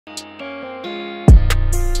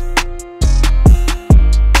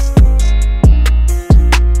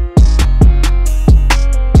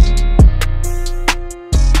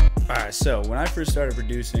when I first started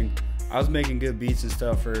producing, I was making good beats and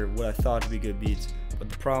stuff for what I thought to be good beats, but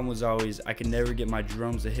the problem was always I could never get my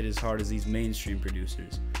drums to hit as hard as these mainstream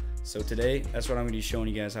producers. So today, that's what I'm going to be showing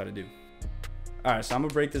you guys how to do. Alright, so I'm going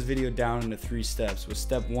to break this video down into 3 steps, with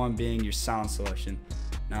step 1 being your sound selection.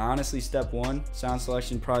 Now honestly, step 1, sound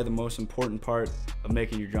selection, probably the most important part of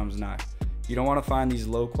making your drums knock. You don't want to find these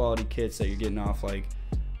low quality kits that you're getting off like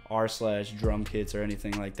r/drum kits or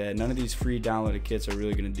anything like that. None of these free downloaded kits are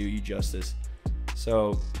really going to do you justice.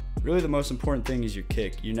 So really the most important thing is your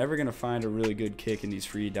kick. You're never going to find a really good kick in these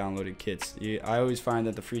free downloaded kits. I always find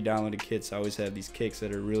that the free downloaded kits always have these kicks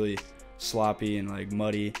that are really sloppy and like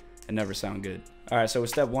muddy and never sound good. Alright, so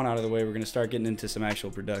with step 1 out of the way, we're going to start getting into some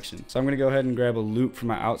actual production. So I'm going to go ahead and grab a loop from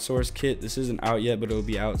my outsourced kit. This isn't out yet, but it'll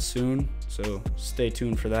be out soon, so stay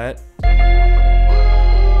tuned for that.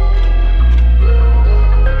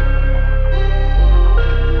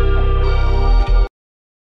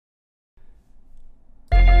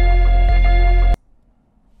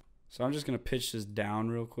 So I'm just going to pitch this down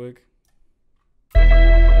real quick. And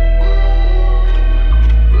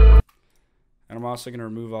I'm also going to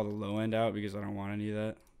remove all the low end out because I don't want any of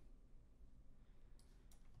that.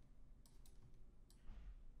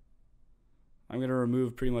 I'm going to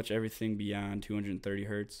remove pretty much everything beyond 230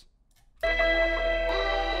 hertz.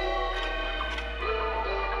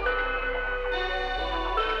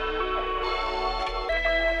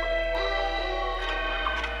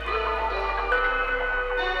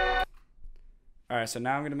 Alright, so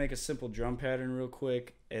now I'm going to make a simple drum pattern real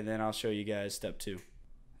quick, and then I'll show you guys step 2.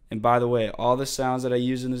 And by the way, all the sounds that I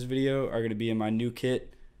use in this video are going to be in my new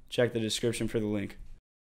kit. Check the description for the link.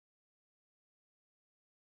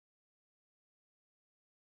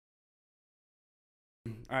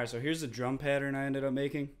 Alright, so here's the drum pattern I ended up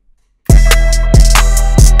making.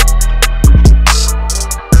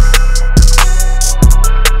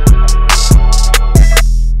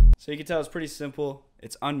 So you can tell it's pretty simple,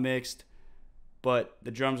 it's unmixed, but the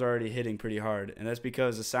drums are already hitting pretty hard, and that's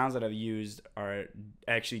because the sounds that I've used are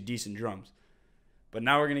actually decent drums. But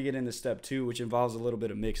now we're going to get into step 2, which involves a little bit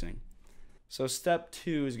of mixing. So step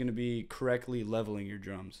 2 is going to be correctly leveling your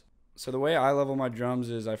drums. So the way I level my drums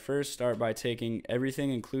is I first start by taking everything,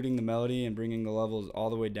 including the melody, and bringing the levels all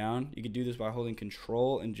the way down. You can do this by holding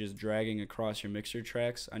Control and just dragging across your mixer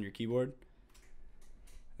tracks on your keyboard.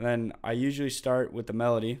 And then I usually start with the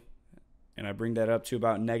melody, and I bring that up to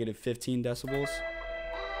about -15 decibels.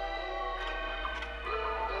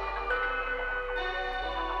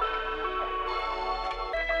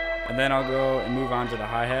 And then I'll go and move on to the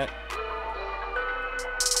hi-hat.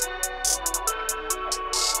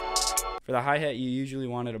 For the hi-hat, you usually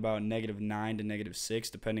want it about -9 to -6,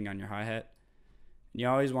 depending on your hi-hat. You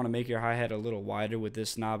always want to make your hi-hat a little wider with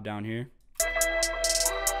this knob down here.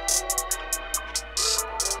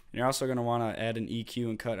 You're also going to want to add an EQ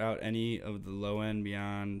and cut out any of the low end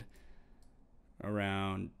beyond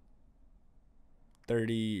around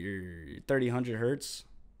 300 hertz.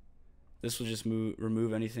 This will just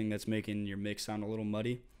remove anything that's making your mix sound a little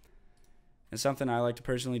muddy. And something I like to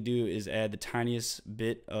personally do is add the tiniest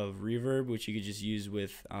bit of reverb, which you could just use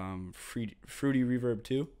with Fruity Reverb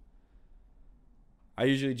 2. I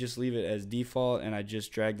usually just leave it as default, and I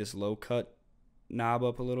just drag this low cut knob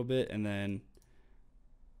up a little bit, and then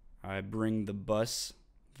I bring the bus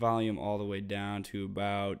volume all the way down to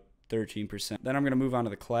about 13%. Then I'm going to move on to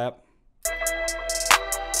the clap.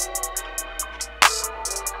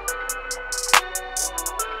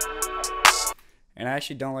 And I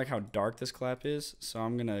actually don't like how dark this clap is, so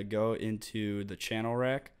I'm going to go into the channel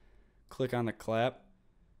rack, click on the clap,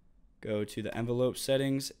 go to the envelope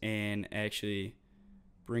settings, and actually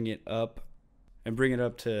bring it up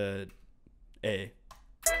to A.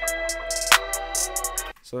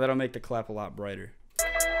 So that'll make the clap a lot brighter.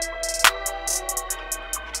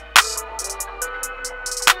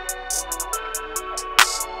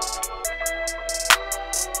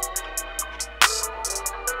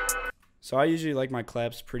 So I usually like my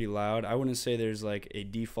claps pretty loud. I wouldn't say there's like a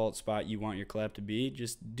default spot you want your clap to be.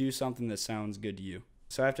 Just do something that sounds good to you.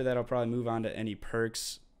 So after that, I'll probably move on to any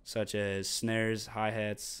perks such as snares,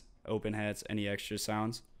 hi-hats, open hats, any extra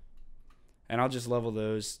sounds. And I'll just level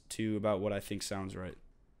those to about what I think sounds right.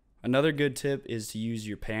 Another good tip is to use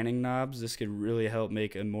your panning knobs. This could really help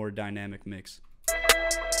make a more dynamic mix.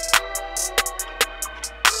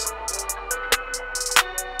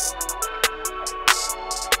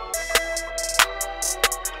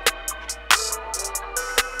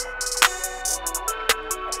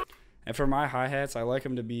 And for my hi-hats, I like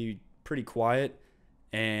them to be pretty quiet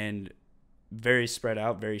and very spread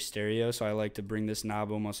out, very stereo. So I like to bring this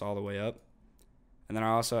knob almost all the way up. And then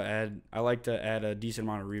I like to add a decent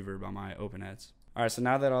amount of reverb on my open heads. All right, so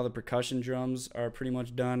now that all the percussion drums are pretty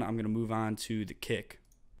much done, I'm gonna move on to the kick.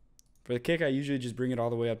 For the kick, I usually just bring it all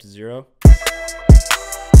the way up to 0.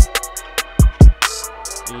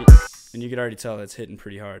 And you can already tell it's hitting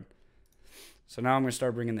pretty hard. So now I'm gonna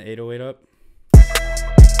start bringing the 808 up.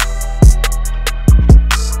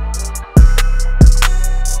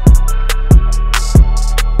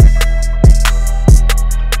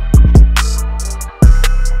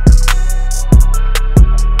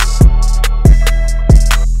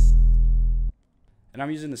 And I'm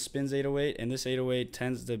using the Spins 808, and this 808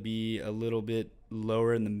 tends to be a little bit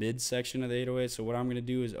lower in the mid section of the 808. So what I'm going to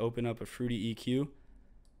do is open up a Fruity EQ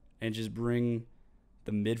and just bring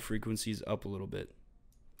the mid frequencies up a little bit.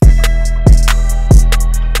 So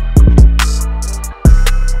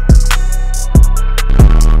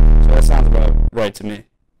that sounds about right to me.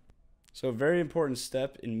 So a very important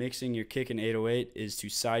step in mixing your kick and 808 is to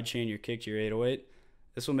sidechain your kick to your 808.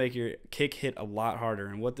 This will make your kick hit a lot harder,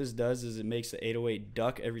 and what this does is it makes the 808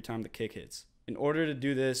 duck every time the kick hits. In order to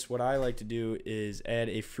do this, what I like to do is add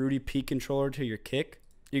a Fruity peak controller to your kick.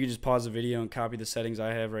 You can just pause the video and copy the settings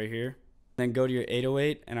I have right here. Then go to your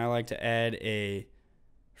 808, and I like to add a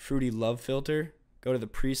Fruity Love filter. Go to the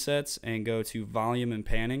presets and go to volume and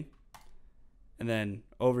panning. And then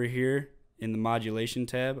over here in the modulation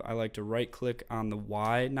tab, I like to right click on the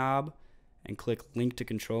Y knob and click link to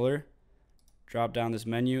controller. Drop down this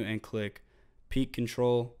menu and click peak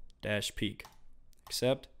control - peak.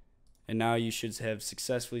 Accept. And now you should have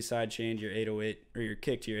successfully sidechained your 808 or your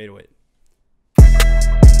kick to your 808.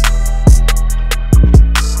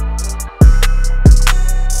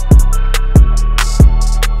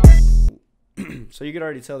 So you can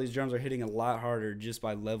already tell these drums are hitting a lot harder just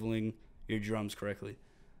by leveling your drums correctly.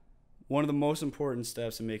 One of the most important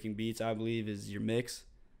steps in making beats, I believe, is your mix,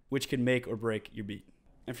 which can make or break your beat.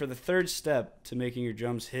 And for the third step to making your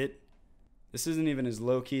drums hit, this isn't even as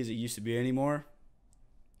low key as it used to be anymore,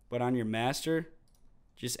 but on your master,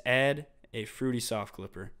 just add a Fruity soft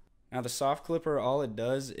clipper. Now the soft clipper, all it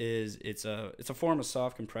does is it's a form of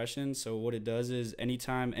soft compression. So what it does is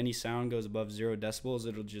anytime any sound goes above 0 decibels,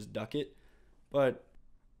 it'll just duck it. But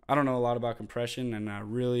I don't know a lot about compression, and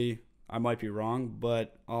I might be wrong,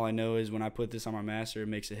 but all I know is when I put this on my master, it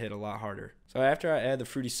makes it hit a lot harder. So after I add the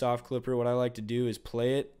Fruity soft clipper, what I like to do is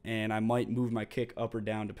play it, and I might move my kick up or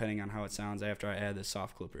down depending on how it sounds after I add the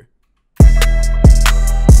soft clipper.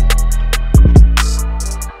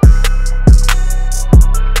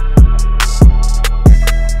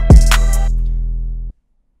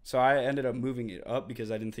 So I ended up moving it up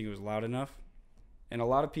because I didn't think it was loud enough. And a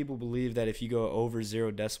lot of people believe that if you go over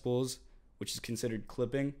 0 decibels, which is considered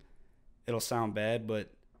clipping, it'll sound bad,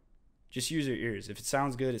 but just use your ears. If it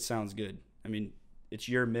sounds good, it sounds good. I mean, it's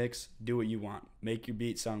your mix. Do what you want. Make your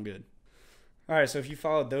beat sound good. All right, so if you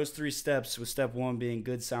followed those 3 steps, with step 1 being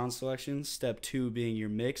good sound selection, step 2 being your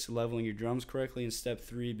mix, leveling your drums correctly, and step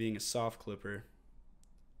 3 being a soft clipper,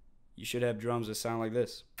 you should have drums that sound like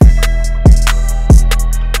this.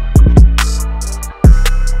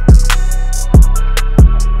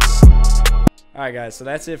 Alright guys, so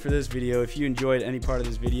that's it for this video. If you enjoyed any part of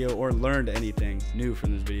this video or learned anything new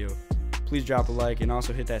from this video, please drop a like and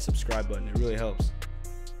also hit that subscribe button. It really helps.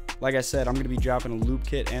 Like I said, I'm going to be dropping a loop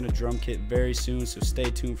kit and a drum kit very soon, so stay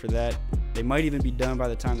tuned for that. They might even be done by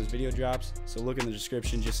the time this video drops, so look in the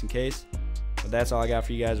description just in case. But that's all I got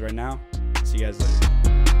for you guys right now. See you guys later.